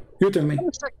 Okay, you tell me.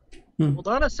 Hold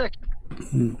on a second.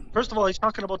 First of all, he's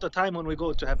talking about the time when we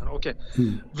go to heaven. Okay.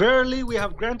 Verily, we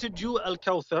have granted you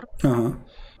al-Kawthar.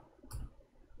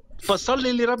 فَصَلِّ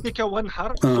لِرَبِّكَ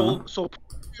وَانْحَرْ. So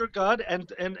your God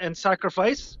and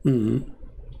sacrifice. إِنَّ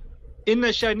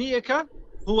شَانِئَكَ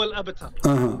هُوَ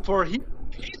الْأَبْتَرُ. For he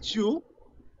hates you,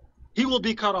 he will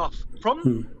be cut off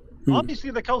from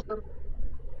obviously the Kawthar.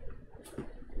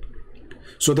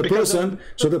 So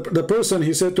the person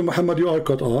he said to Muhammad, you are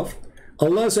cut off.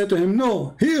 Allah said to him,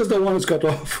 no, he is the one who's cut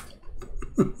off.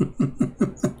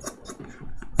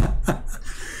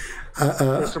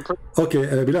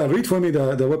 Okay, Bilal, read for me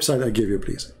the website I gave you,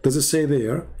 please. Does it say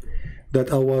there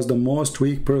that I was the most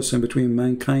weak person between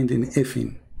mankind in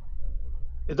effing?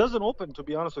 It doesn't open, to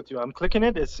be honest with you. I'm clicking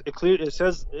it. It's clear. It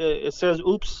says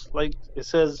oops, like it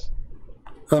says.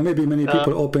 Maybe many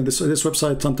people open this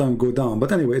website sometimes go down,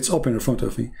 but anyway, it's open in front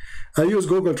of me. I use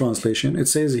Google Translation. It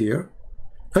says here.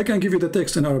 I can give you the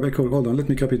text in Arabic. Hold on, let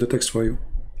me copy the text for you.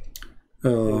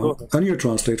 And you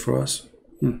translate for us.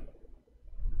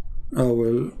 I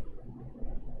will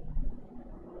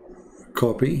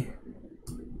copy.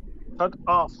 Cut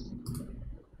off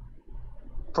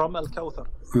from al-Kawthar.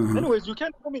 Anyways, you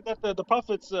can't tell me that the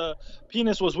Prophet's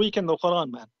penis was weak in the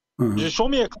Quran, man. Just show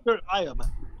me a clear ayah,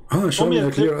 man. Show me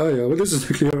a clear ayah. Well, this is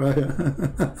a clear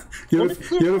ayah.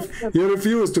 you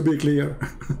refuse to be clear.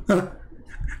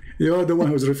 You are the one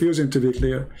who's refusing to be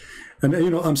clear. And you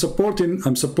know, I'm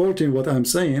supporting what I'm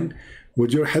saying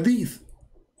with your hadith.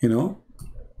 You know,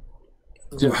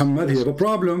 yes. Muhammad, he have a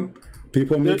problem.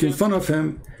 People making fun of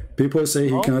him. People say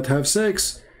he cannot have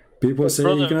sex. People say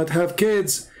he cannot have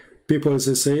kids. People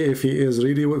say if he is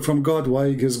really from God, why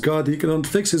is God, he cannot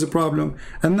fix his problem.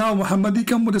 And now Muhammad, he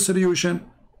come with a solution.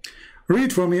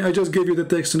 Read for me. I just gave you the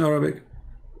text in Arabic.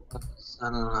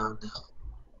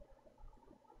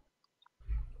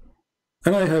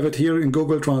 And I have it here in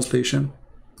Google Translation.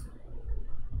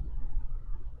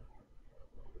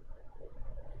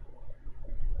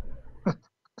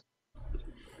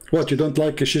 What, you don't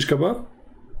like shish kebab?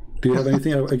 Do you have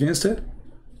anything against it?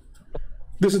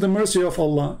 This is the mercy of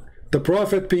Allah. The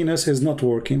Prophet penis is not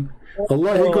working.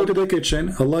 Allah, he go to the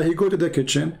kitchen. Allah, he go to the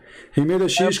kitchen. He made a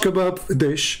shish kebab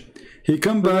dish. He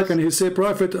come back and he say,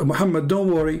 Prophet Muhammad,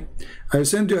 don't worry. I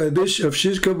send you a dish of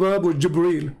shish kebab with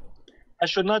Jibreel. I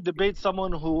should not debate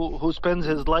someone who spends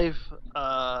his life,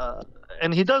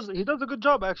 and he does a good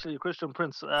job actually, Christian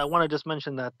Prince. I want to just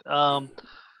mention that.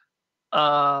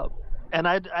 And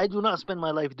I do not spend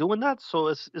my life doing that, so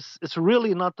it's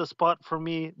really not the spot for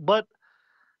me. But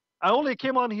I only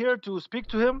came on here to speak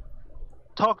to him,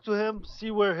 talk to him,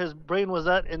 see where his brain was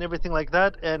at, and everything like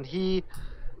that. And he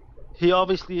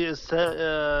obviously is,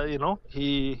 you know,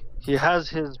 he has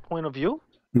his point of view,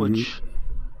 which.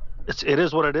 It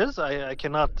is what it is. I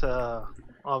cannot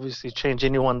obviously change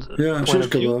anyone's Yeah, point shish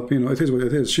of view. kebab, you know, it is what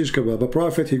it is. Shish kebab. A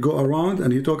prophet, he go around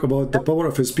and he talk about the power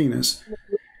of his penis.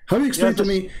 How do you explain to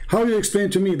me? How do you explain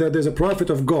to me that there's a prophet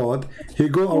of God? He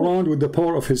go around with the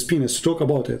power of his penis to talk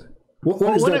about it.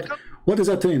 What is that? What is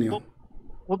that telling you?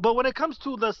 But when it comes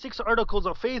to the 6 articles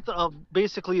of faith, of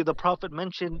basically the prophet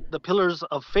mentioned the pillars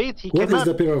of faith. What is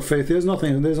the pillar of faith? There's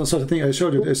nothing. There's no such a thing. I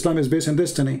showed you. Islam is based on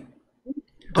destiny.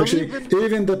 Actually,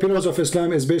 even the pillars of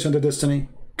Islam is based on the destiny.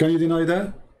 Can you deny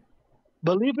that?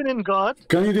 Believing in God.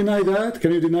 Can you deny that?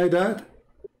 Can you deny that?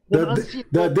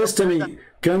 That destiny.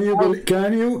 Can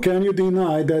you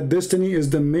deny that destiny is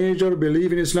the major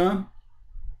belief in Islam?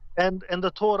 And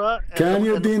the Torah. Can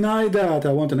you deny that?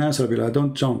 I want an answer, Bilal.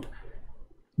 Don't jump.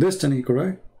 Destiny,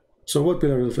 correct? So what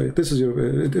pillar of faith? This is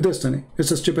your destiny.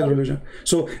 It's a stupid religion.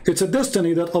 So it's a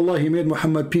destiny that Allah, he made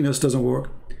Muhammad penis doesn't work.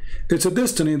 It's a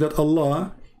destiny that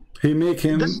Allah, he make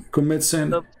him commit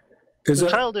sin. It's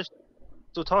childish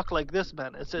to talk like this,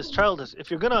 man. It's childish. If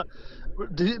you're gonna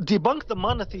debunk the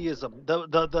monotheism,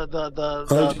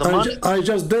 I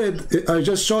just did. I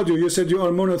just showed you. You said you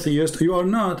are monotheist. You are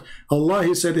not. Allah,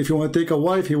 he said, if you want to take a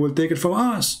wife, he will take it from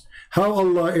us. How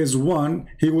Allah is one,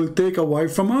 he will take a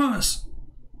wife from us.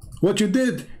 What you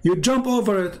did, you jump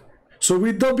over it. So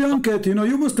we debunk it. You know,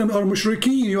 you Muslims are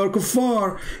mushrikeen, you are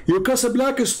kuffar. You cuss a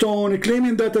black stone,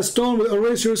 claiming that a stone will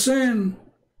erase your sin.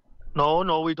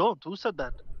 No, we don't. Who said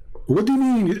that? What do you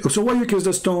mean? So why you kiss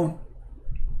the stone?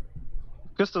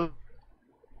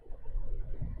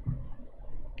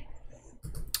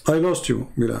 I lost you,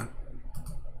 Bilal.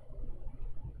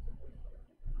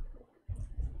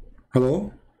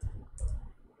 Hello?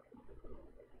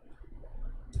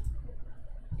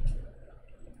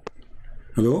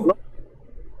 Hello?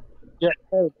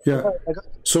 Yeah.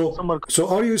 So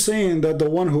are you saying that the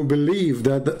one who believed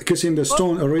that kissing the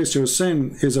stone erase your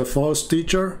sin is a false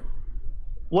teacher?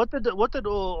 What did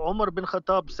Umar bin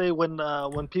Khattab say when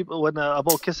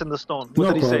about kissing the stone?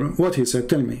 What did he say? What he said?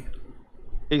 Tell me.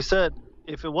 He said,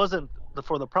 if it wasn't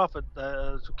for the Prophet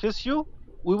to kiss you,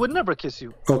 we would never kiss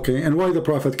you. Okay, and why the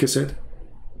Prophet kiss it?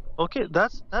 Okay,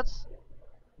 that's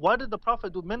why did the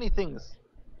Prophet do many things?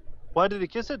 Why did he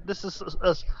kiss it? This is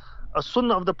a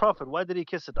sunnah of the Prophet. Why did he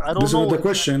kiss it? I don't know. This is not the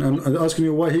question. I'm asking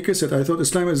you why he kissed it. I thought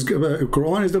Islam is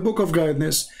Quran is the book of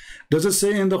guidance. Does it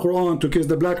say in the Quran to kiss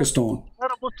the black stone? You're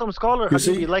not a Muslim scholar. You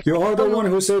see, you are the one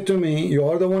who said to me. You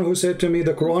are the one who said to me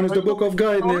the Quran is the book of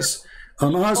guidance.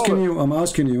 I'm asking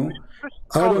you.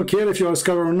 I don't care if you are a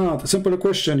scholar or not. Simple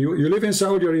question. You live in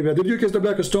Saudi Arabia. Did you kiss the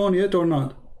black stone yet or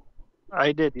not?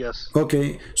 I did, yes.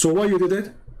 Okay. So why you did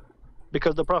it?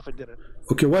 Because the Prophet did it.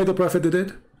 Okay. Why the Prophet did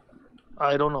it?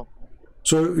 I don't know.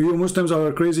 So you Muslims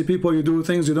are crazy people. You do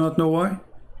things you don't know why?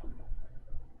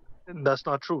 That's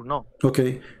not true. No.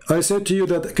 Okay. I said to you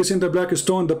that kissing the black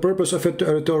stone, the purpose of it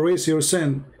to erase your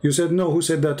sin. You said no. Who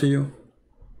said that to you?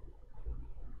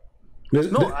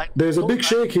 There's a big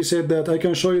sheikh, he said that. I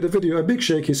can show you the video. A big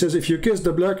sheikh, he says if you kiss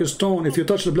the black stone, if you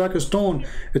touch the black stone,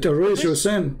 it erases your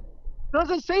sin.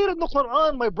 Doesn't say it in the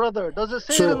Quran, my brother. Doesn't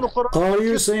say it in the Quran. Are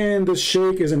you saying the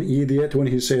sheikh is an idiot when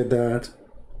he said that?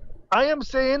 I am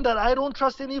saying that I don't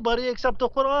trust anybody except the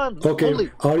Quran. Okay. Only.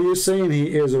 Are you saying he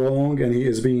is wrong and he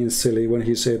is being silly when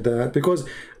he said that? Because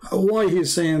why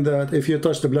he's saying that if you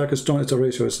touch the black stone, it's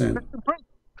erases your sin?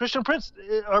 Christian Prince,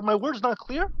 are my words not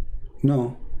clear?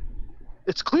 No.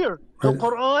 It's clear. The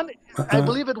Quran, I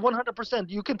believe it 100%.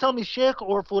 You can tell me Sheikh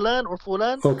or Fulan or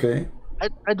Fulan. Okay.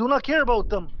 I do not care about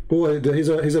them. Oh, he's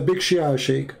a big Shia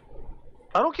sheikh.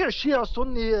 I don't care. Shia,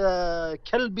 Sunni,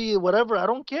 Kelbi, whatever. I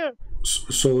don't care.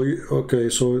 So okay,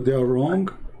 so they are wrong.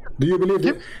 Do you believe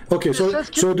that? Okay,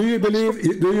 so do you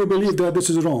believe that this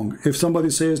is wrong? If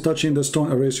somebody says touching the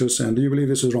stone erase your sin, do you believe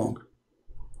this is wrong?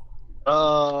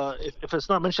 If it's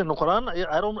not mentioned in the Quran,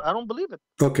 I don't believe it.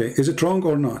 Okay, is it wrong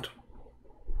or not?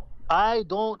 I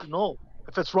don't know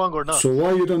if it's wrong or not. So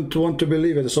why you don't want to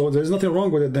believe it? So there's nothing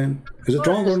wrong with it then. Is it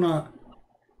wrong or not?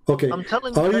 Okay. I'm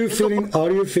telling you.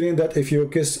 Are you feeling that if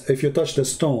you touch the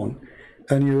stone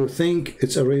and you think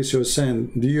it's erase your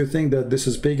sin, do you think that this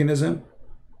is paganism?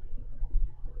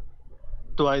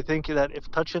 Do I think that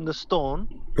if touching the stone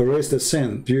erase the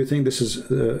sin, do you think this is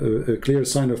a clear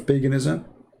sign of paganism?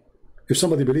 If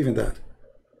somebody believes in that.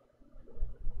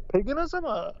 Paganism?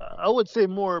 I would say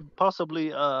more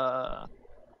possibly well,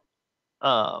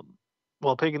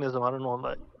 paganism, I don't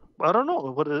know. I don't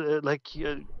know what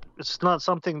it's not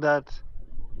something that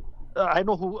I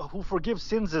know who forgives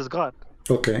sins is God.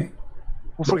 Okay.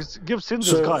 Who forgives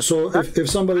sins is God. So if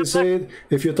somebody said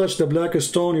if you touch the black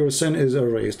stone your sin is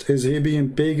erased, is he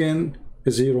being pagan?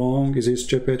 Is he wrong? Is he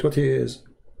stupid? What he is?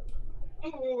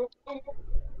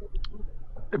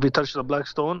 If you touch the black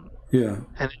stone, Yeah.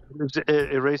 And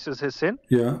it erases his sin.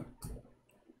 Yeah.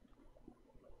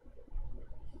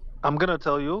 I'm gonna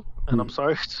tell you, and I'm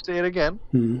sorry to say it again.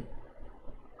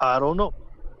 I don't know.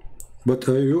 But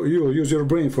you use your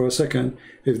brain for a second.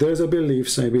 If there's a belief,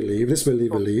 say believe,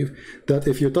 believe that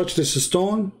if you touch this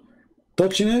stone,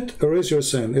 touching it erase your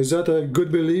sin. Is that a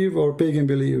good belief or pagan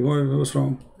belief? What's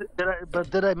wrong?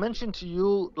 Did I mention to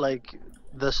you, like,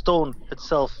 the stone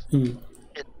itself?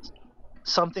 It's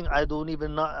something I don't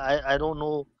even know. I don't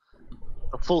know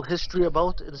the full history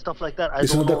about and stuff like that.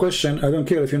 It's not the question. I don't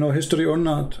care if you know history or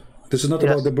not. This is not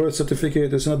about the birth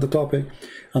certificate. This is not the topic.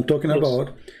 I'm talking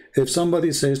about if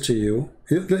somebody says to you,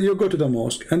 you go to the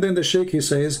mosque, and then the sheikh, he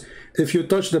says, if you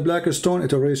touch the black stone,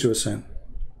 it erases your sin.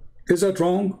 Is that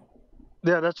wrong?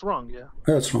 Yeah, that's wrong, yeah.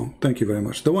 That's wrong. Thank you very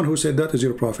much. The one who said that is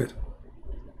your prophet.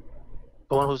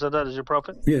 The one who said that is your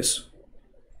prophet? Yes.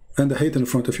 And the hate in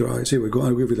front of your eyes. Here we go.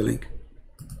 I'll give you the link.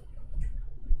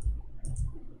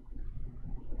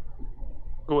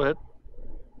 Go ahead.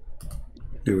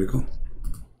 Here we go.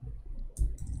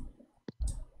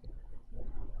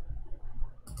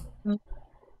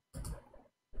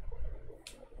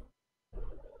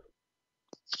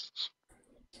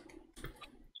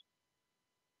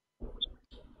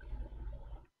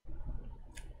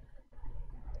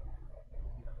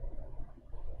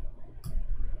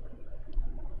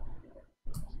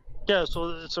 Yeah, so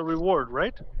it's a reward,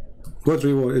 right? What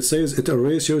reward? It says it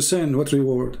erases your sin. What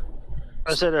reward?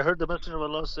 I said I heard the Messenger of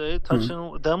Allah say,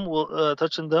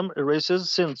 touching them erases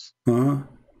sins.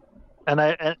 And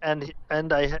I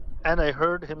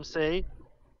heard him say,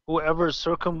 whoever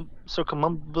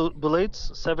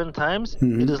circumambulates 7 times,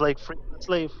 it is like freeing a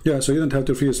slave. Yeah, so you don't have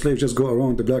to free a slave. Just go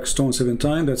around the black stone 7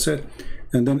 times. That's it.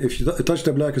 And then if you touch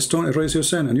the black stone, it erases your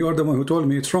sin. And you are the one who told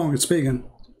me it's wrong. It's pagan.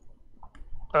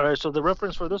 All right, so the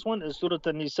reference for this one is Surah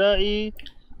An-Nisa'i.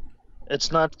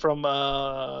 It's not from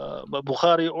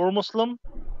Bukhari or Muslim.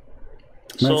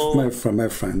 My friend.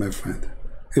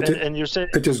 And you're saying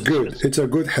it is good. It's a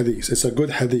good hadith. It's a good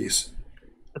hadith.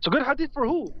 It's a good hadith for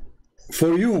who?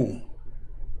 For you.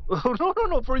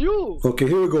 No, for you. Okay,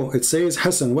 here we go. It says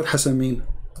Hassan. What Hassan mean?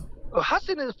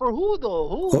 Hassan is for who though?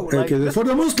 Who? Oh, okay, like, for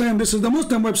the Muslim. This is the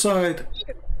Muslim website.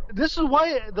 This is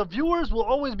why the viewers will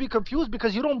always be confused,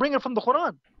 because you don't bring it from the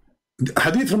Quran.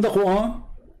 Hadith from the Quran?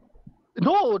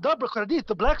 No, the hadith,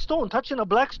 the black stone, touching a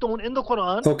black stone in the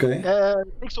Quran,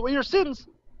 takes away your sins.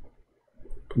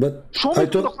 But show me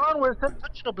from the Quran where it says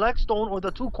touching a black stone or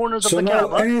the 2 corners of the Kaaba. So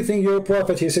now anything your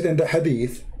prophet, he said in the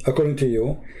hadith, according to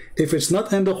you, if it's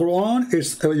not in the Quran,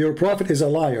 it's your prophet is a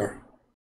liar.